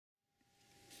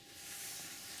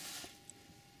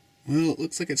Well, it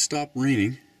looks like it stopped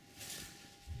raining.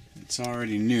 It's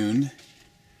already noon.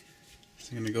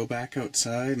 So I'm going to go back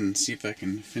outside and see if I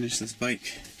can finish this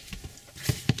bike.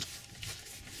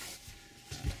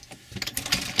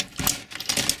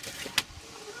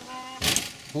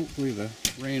 Hopefully the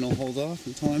rain will hold off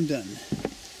until I'm done.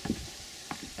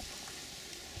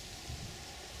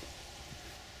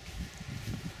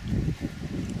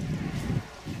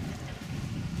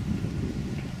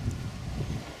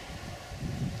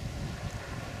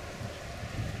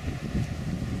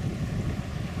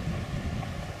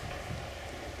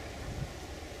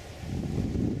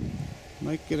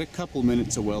 Might get a couple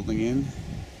minutes of welding in,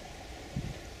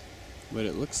 but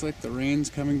it looks like the rain's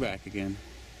coming back again.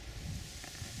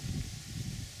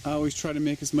 I always try to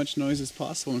make as much noise as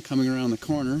possible when coming around the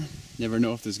corner. Never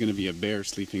know if there's going to be a bear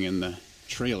sleeping in the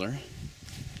trailer.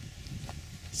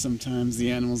 Sometimes the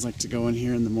animals like to go in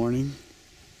here in the morning,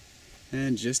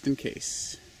 and just in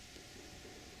case.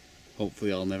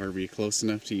 Hopefully I'll never be close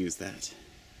enough to use that.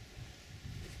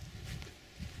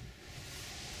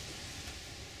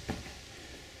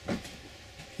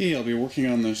 Okay, I'll be working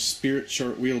on the Spirit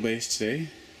short wheelbase today.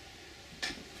 I'm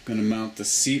going to mount the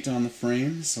seat on the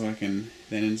frame so I can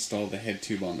then install the head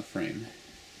tube on the frame.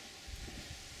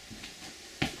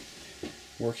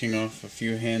 Working off a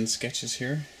few hand sketches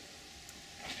here.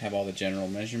 Have all the general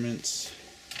measurements.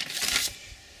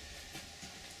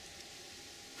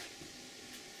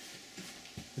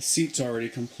 The seat's already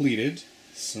completed,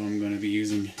 so I'm going to be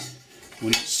using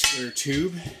 1-inch square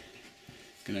tube.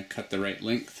 Going to cut the right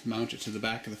length, mount it to the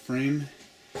back of the frame,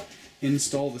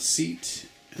 install the seat,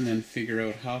 and then figure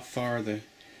out how far the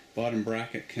bottom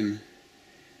bracket can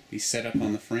be set up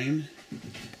on the frame,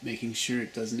 making sure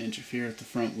it doesn't interfere with the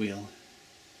front wheel.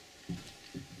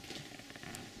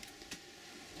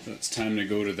 So it's time to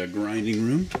go to the grinding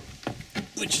room,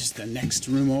 which is the next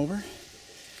room over.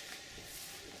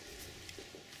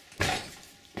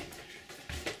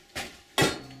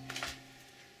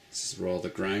 This is where all the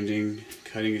grinding,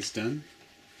 cutting is done.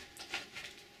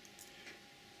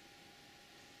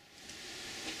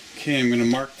 Okay, I'm going to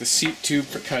mark the seat tube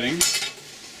for cutting.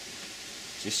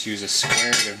 Just use a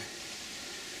square to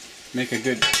make a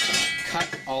good cut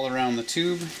all around the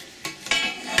tube.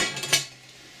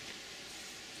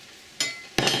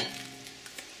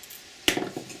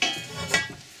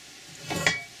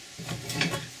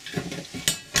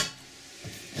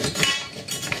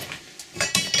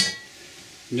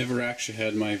 Never actually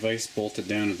had my vise bolted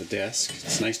down to the desk.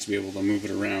 It's nice to be able to move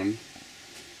it around.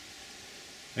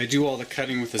 I do all the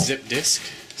cutting with a zip disc,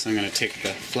 so I'm going to take the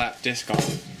flap disc off,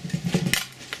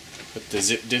 put the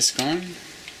zip disc on.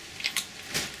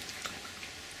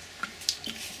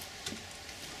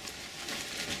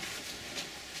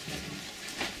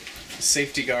 The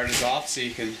safety guard is off so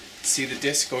you can see the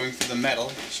disc going through the metal.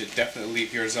 You should definitely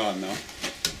leave yours on though.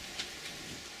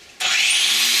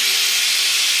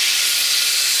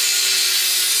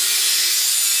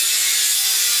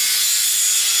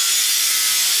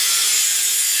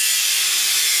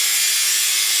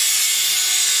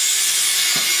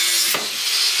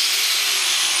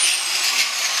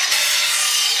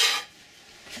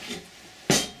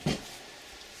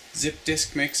 Zip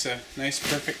disc makes a nice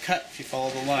perfect cut if you follow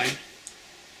the line.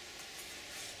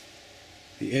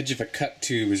 The edge of a cut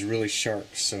tube is really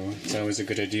sharp, so it's always a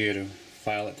good idea to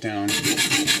file it down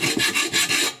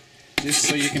just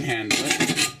so you can handle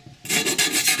it.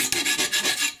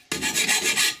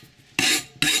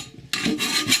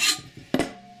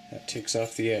 That takes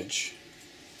off the edge.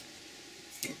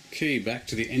 Okay, back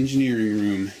to the engineering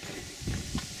room.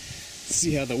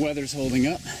 See how the weather's holding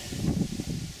up.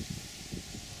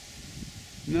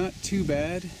 Not too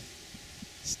bad.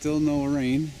 Still no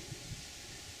rain.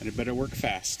 But it better work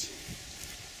fast.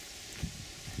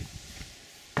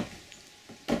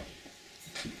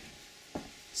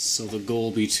 So the goal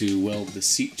will be to weld the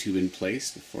seat tube in place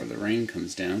before the rain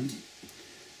comes down.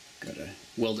 Gotta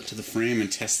weld it to the frame and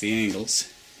test the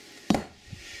angles.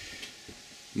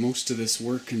 Most of this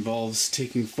work involves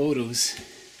taking photos.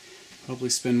 Probably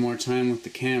spend more time with the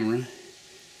camera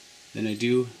than I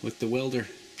do with the welder.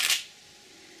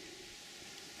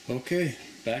 Okay,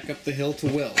 back up the hill to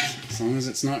weld, as long as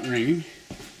it's not raining.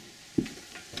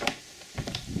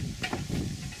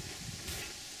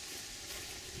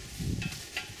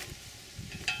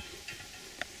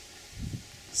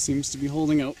 Seems to be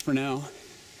holding out for now.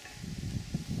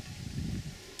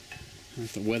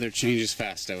 The weather changes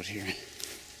fast out here.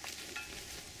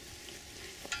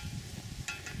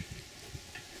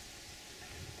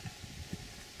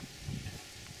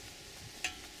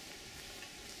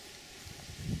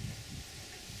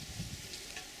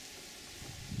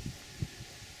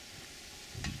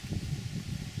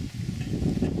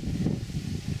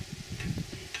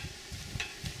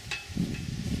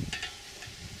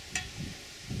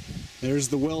 There's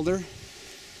the welder,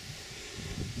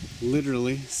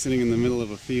 literally sitting in the middle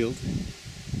of a field.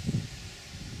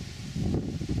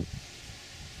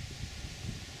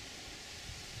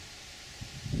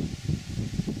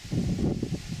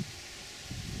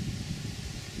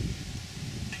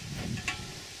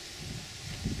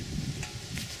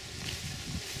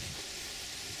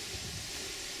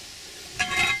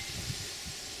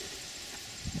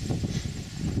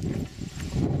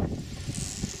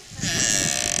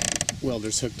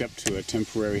 Welder's hooked up to a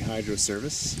temporary hydro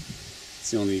service.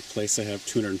 It's the only place I have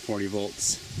 240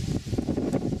 volts.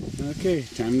 Okay,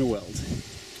 time to weld.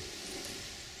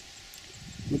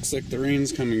 Looks like the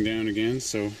rain's coming down again,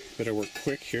 so better work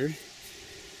quick here.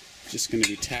 Just going to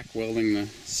be tack welding the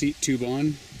seat tube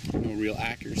on. No real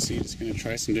accuracy, just going to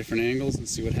try some different angles and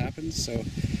see what happens. So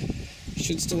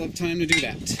should still have time to do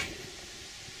that.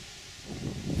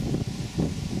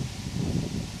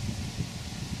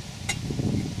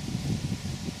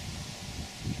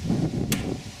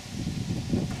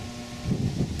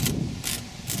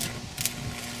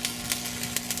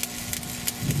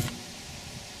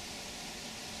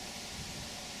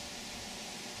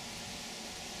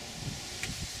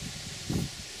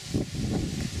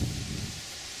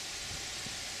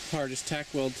 Just tack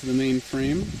weld to the main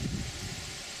frame.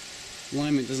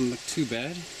 Alignment doesn't look too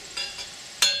bad.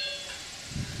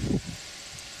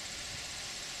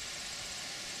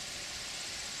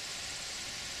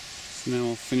 So now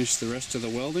I'll finish the rest of the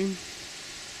welding.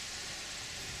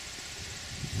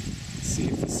 See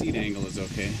if the seat angle is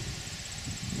okay.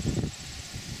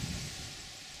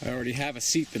 I already have a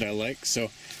seat that I like, so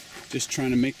just trying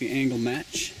to make the angle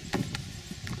match.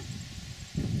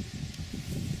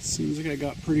 Seems like I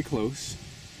got pretty close.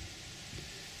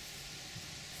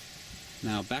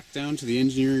 Now back down to the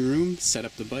engineering room, set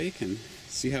up the bike, and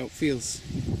see how it feels.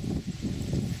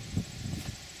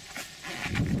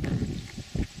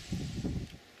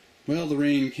 Well, the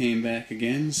rain came back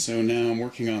again, so now I'm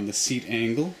working on the seat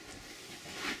angle,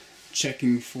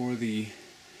 checking for the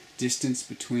distance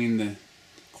between the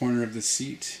corner of the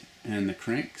seat and the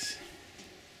cranks.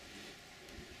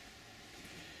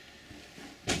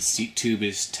 The seat tube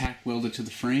is tack welded to the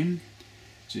frame.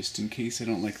 Just in case I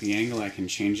don't like the angle, I can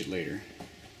change it later.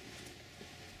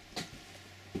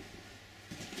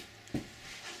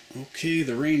 Okay,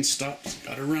 the rain stopped.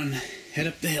 Gotta run. Head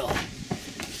up the hill.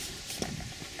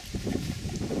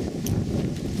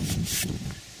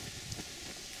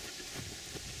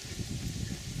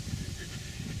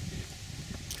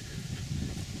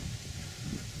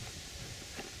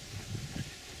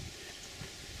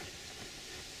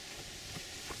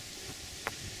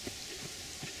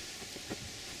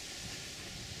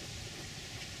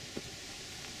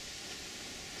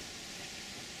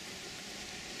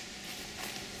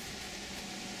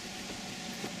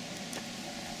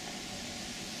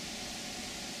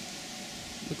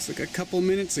 Looks like a couple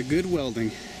minutes of good welding.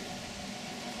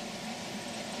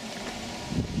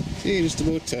 Okay, just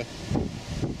about to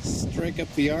strike up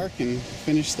the arc and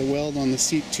finish the weld on the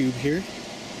seat tube here.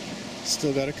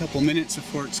 Still got a couple minutes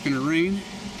before it's going to rain,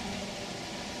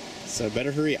 so I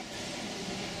better hurry up.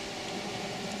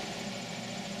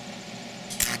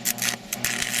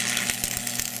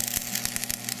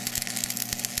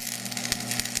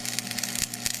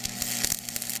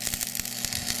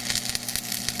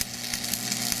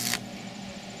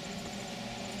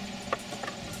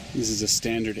 This is a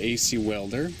standard AC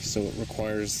welder, so it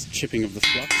requires chipping of the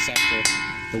flux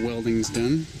after the welding's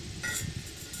done.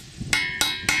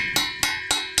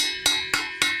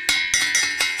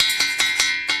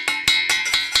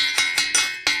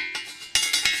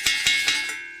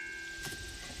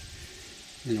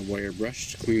 And a wire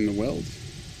brush to clean the weld.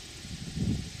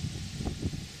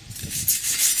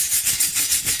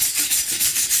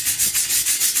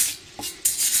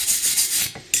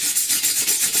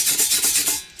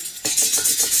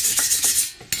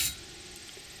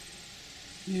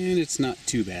 And it's not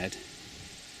too bad.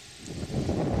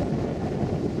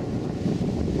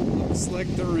 Looks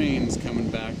like the rain's coming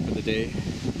back for the day.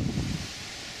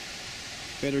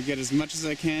 Better get as much as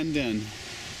I can done.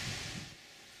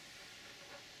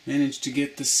 Managed to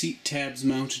get the seat tabs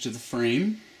mounted to the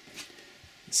frame.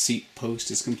 The seat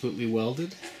post is completely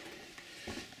welded.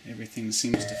 Everything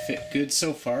seems to fit good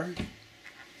so far.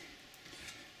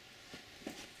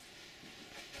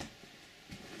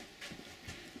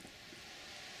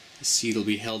 The seat will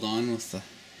be held on with a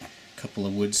couple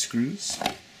of wood screws.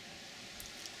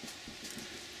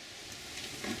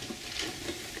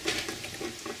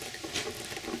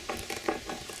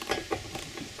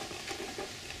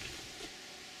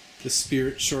 The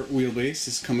Spirit short wheelbase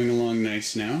is coming along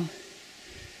nice now.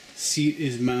 Seat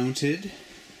is mounted,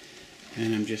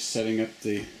 And I'm just setting up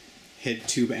the head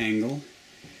tube angle,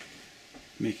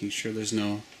 making sure there's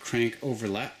no crank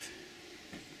overlap.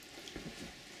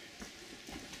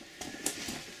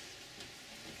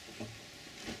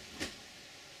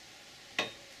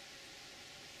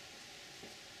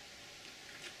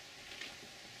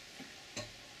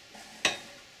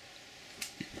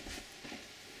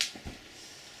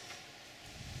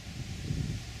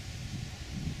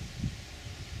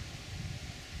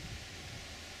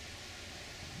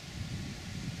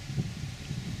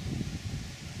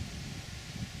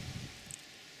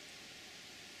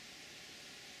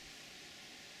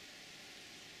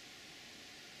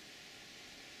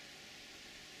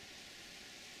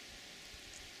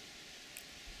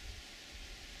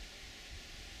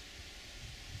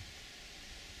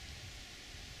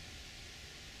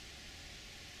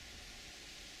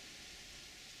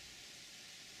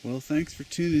 Well, thanks for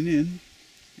tuning in.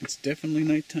 It's definitely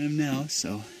nighttime now,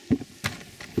 so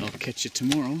I'll catch you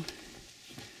tomorrow.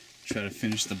 Try to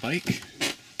finish the bike.